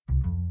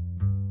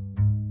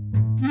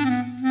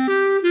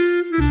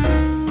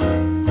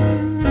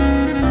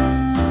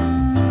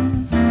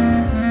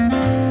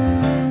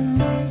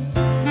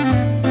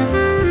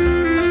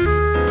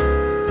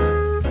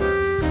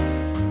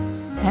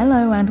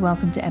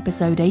welcome to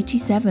episode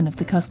 87 of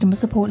the Customer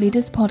Support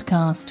Leaders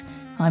podcast.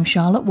 I'm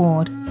Charlotte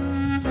Ward.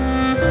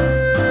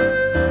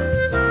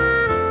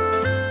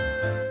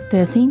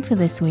 The theme for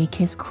this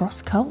week is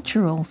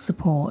cross-cultural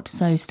support,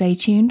 so stay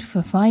tuned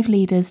for 5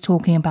 leaders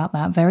talking about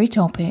that very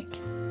topic.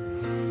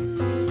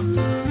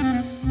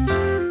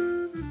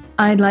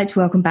 I'd like to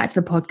welcome back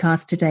to the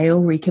podcast today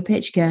Ulrika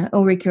Pitschke.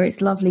 Ulrika,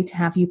 it's lovely to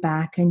have you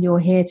back, and you're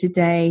here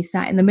today,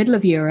 sat in the middle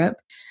of Europe,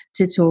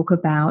 to talk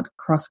about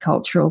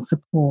cross-cultural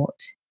support.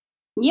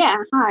 Yeah,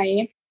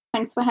 hi.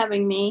 Thanks for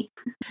having me.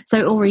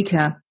 So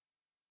Ulrika,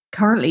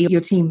 currently your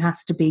team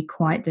has to be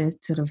quite the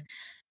sort of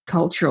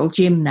cultural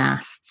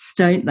gymnasts,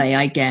 don't they,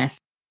 I guess?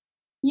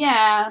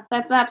 Yeah,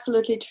 that's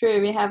absolutely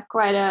true. We have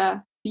quite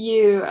a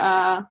few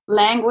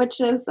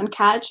languages and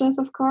cultures,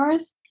 of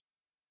course.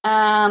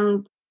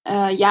 And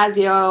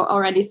Yazio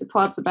already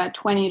supports about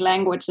 20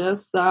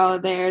 languages, so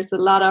there's a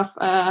lot of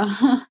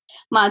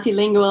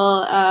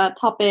multilingual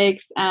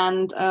topics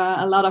and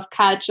a lot of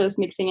cultures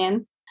mixing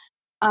in.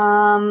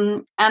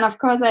 And of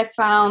course, I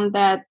found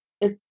that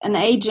if an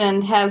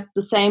agent has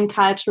the same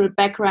cultural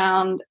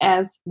background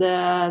as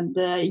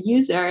the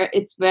user,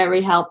 it's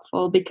very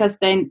helpful because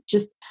they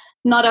just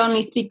not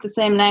only speak the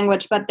same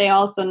language, but they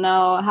also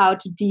know how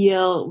to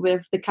deal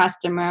with the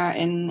customer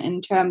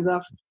in terms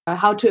of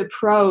how to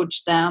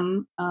approach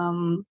them.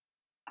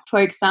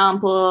 For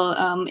example,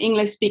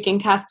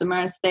 English-speaking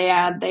customers, they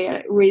are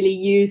really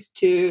used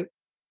to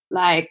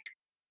like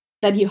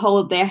that you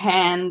hold their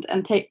hand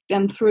and take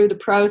them through the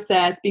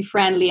process, be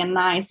friendly and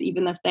nice,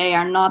 even if they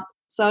are not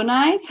so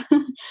nice.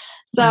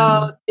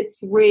 So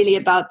it's really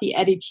about the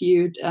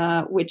attitude,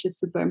 which is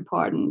super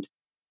important.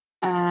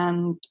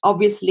 And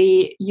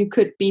obviously you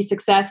could be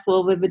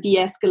successful with a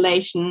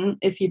de-escalation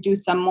if you do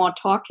some more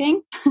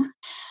talking.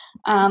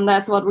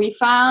 That's what we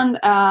found.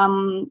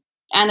 And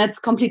it's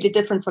completely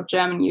different for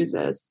German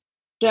users.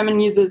 German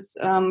users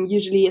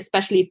usually,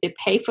 especially if they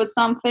pay for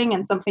something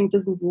and something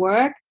doesn't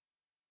work,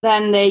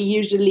 then they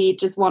usually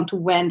just want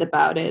to vent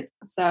about it.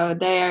 So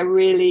they are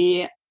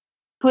really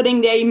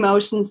putting their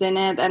emotions in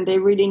it, and they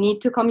really need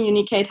to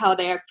communicate how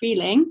they are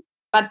feeling.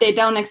 But they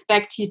don't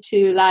expect you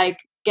to like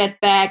get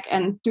back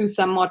and do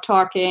some more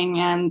talking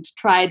and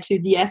try to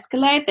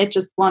de-escalate. They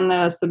just want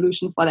a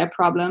solution for their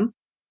problem.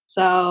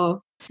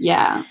 So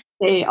yeah,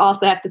 they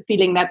also have the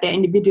feeling that their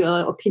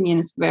individual opinion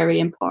is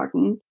very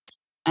important,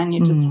 and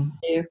you just have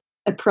to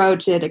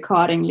approach it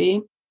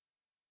accordingly.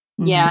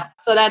 Yeah,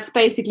 so that's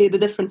basically the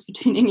difference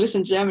between English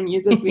and German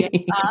users we have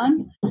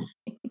found.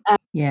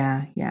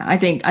 Yeah. I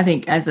think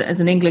as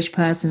an English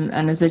person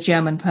and as a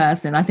German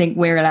person, I think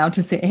we're allowed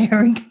to sit here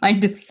and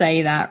kind of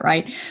say that,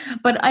 right?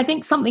 But I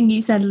think something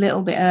you said a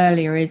little bit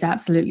earlier is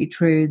absolutely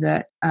true,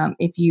 that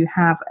if you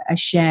have a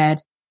shared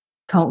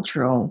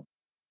cultural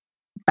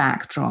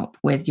backdrop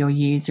with your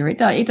user, it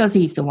does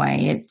ease the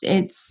way.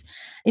 It's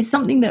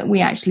something that we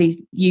actually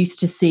used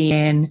to see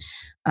in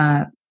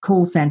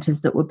call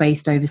centers that were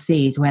based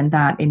overseas when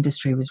that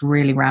industry was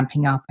really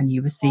ramping up, and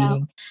you were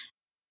seeing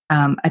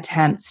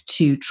attempts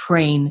to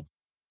train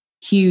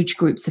huge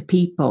groups of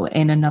people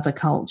in another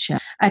culture,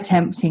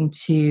 attempting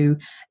to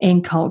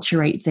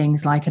enculturate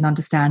things like an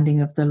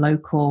understanding of the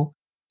local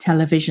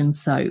television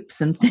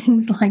soaps and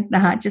things like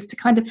that, just to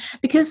kind of,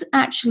 because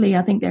actually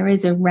I think there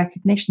is a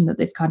recognition that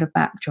this kind of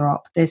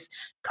backdrop, this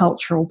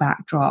cultural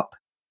backdrop,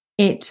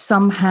 it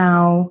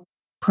somehow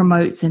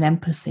promotes an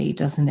empathy,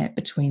 doesn't it,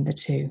 between the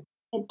two?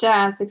 It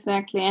does,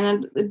 exactly.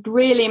 And it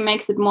really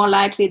makes it more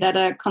likely that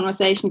a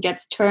conversation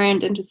gets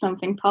turned into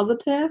something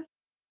positive.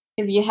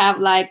 If you have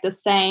like the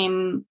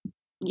same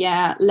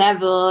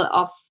level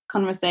of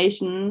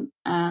conversation.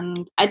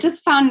 And I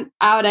just found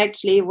out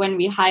actually when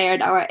we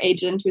hired our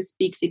agent who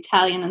speaks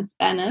Italian and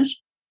Spanish.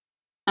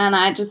 And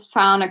I just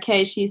found,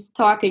 okay, she's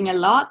talking a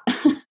lot,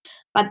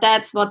 but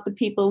that's what the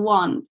people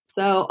want.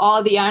 So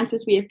all the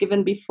answers we have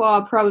given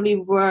before probably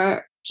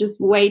were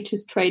just way too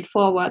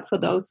straightforward for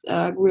those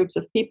groups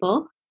of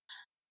people,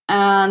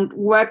 and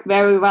work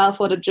very well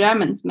for the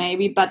Germans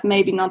maybe, but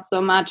maybe not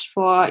so much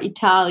for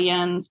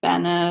Italian,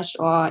 Spanish,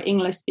 or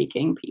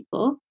English-speaking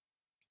people.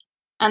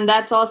 And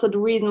that's also the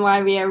reason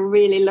why we are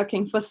really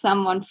looking for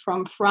someone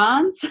from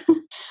France,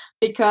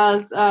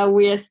 because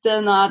we are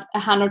still not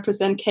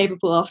 100%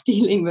 capable of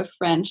dealing with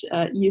French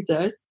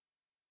users.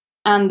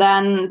 And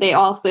then they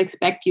also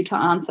expect you to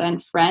answer in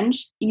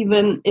French.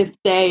 Even if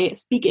they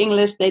speak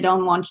English, they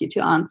don't want you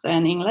to answer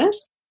in English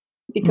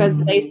because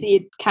they see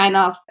it kind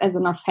of as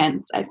an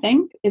offense, I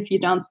think, if you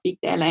don't speak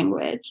their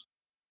language.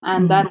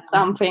 And that's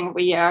something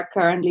we are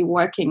currently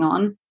working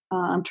on,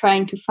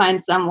 trying to find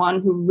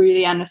someone who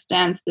really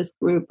understands this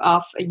group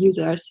of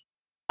users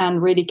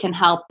and really can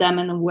help them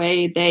in a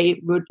way they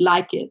would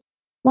like it.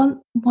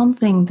 One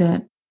thing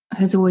that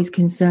has always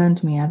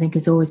concerned me, I think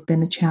has always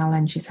been a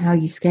challenge, is how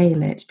you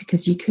scale it,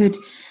 because you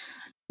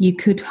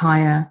could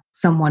hire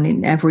someone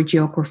in every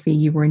geography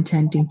you were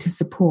intending to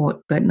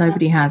support, but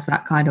nobody has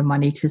that kind of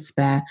money to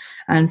spare,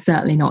 and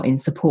certainly not in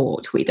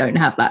support. We don't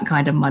have that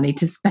kind of money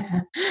to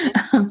spare.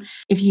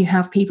 If you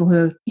have people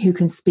who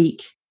can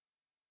speak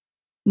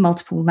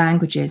multiple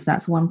languages,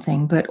 that's one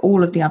thing, but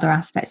all of the other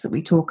aspects that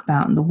we talk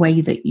about and the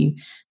way that you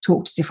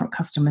talk to different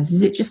customers,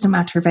 is it just a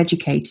matter of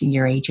educating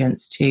your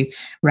agents to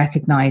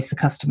recognize the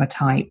customer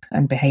type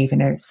and behave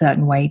in a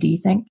certain way, do you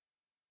think?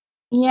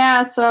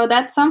 Yeah, so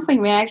that's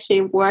something we're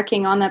actually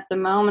working on at the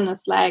moment,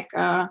 is like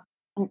a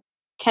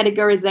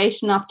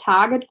categorization of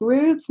target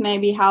groups,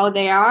 maybe how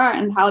they are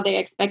and how they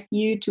expect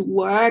you to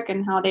work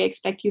and how they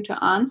expect you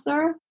to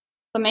answer.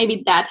 So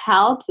maybe that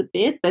helps a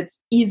bit. But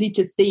it's easy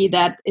to see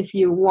that if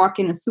you walk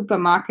in a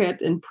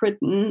supermarket in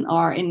Britain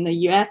or in the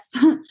US,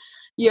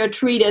 you're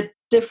treated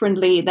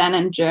differently than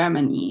in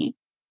Germany.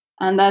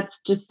 And that's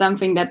just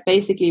something that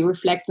basically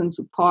reflects in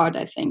support,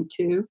 I think,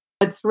 too.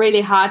 It's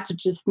really hard to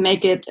just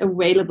make it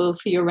available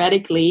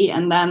theoretically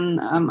and then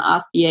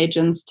ask the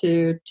agents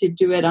to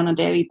do it on a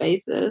daily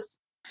basis.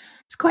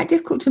 It's quite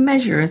difficult to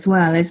measure as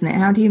well, isn't it?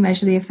 How do you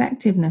measure the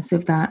effectiveness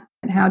of that?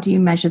 And how do you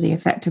measure the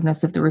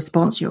effectiveness of the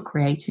response you're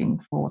creating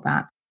for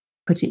that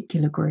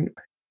particular group?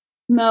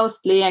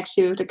 Mostly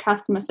actually with the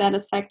customer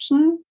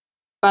satisfaction.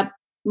 But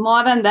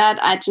more than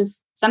that,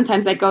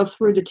 sometimes I go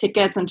through the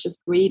tickets and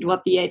just read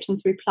what the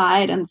agents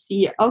replied and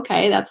see,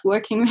 okay, that's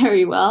working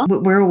very well.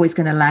 We're always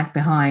going to lag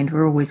behind.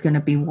 We're always going to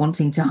be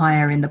wanting to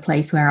hire in the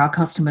place where our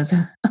customers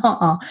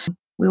are.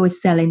 We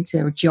always sell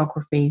into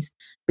geographies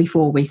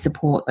before we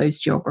support those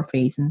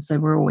geographies. And so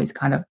we're always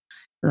kind of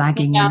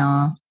lagging in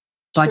our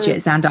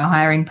budgets and our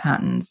hiring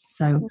patterns.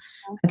 So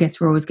I guess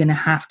we're always going to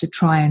have to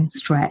try and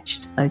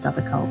stretch to those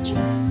other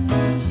cultures.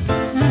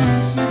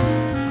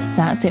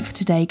 That's it for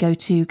today. Go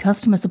to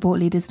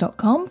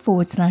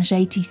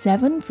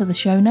customersupportleaders.com/87 for the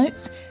show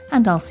notes,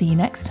 and I'll see you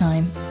next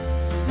time.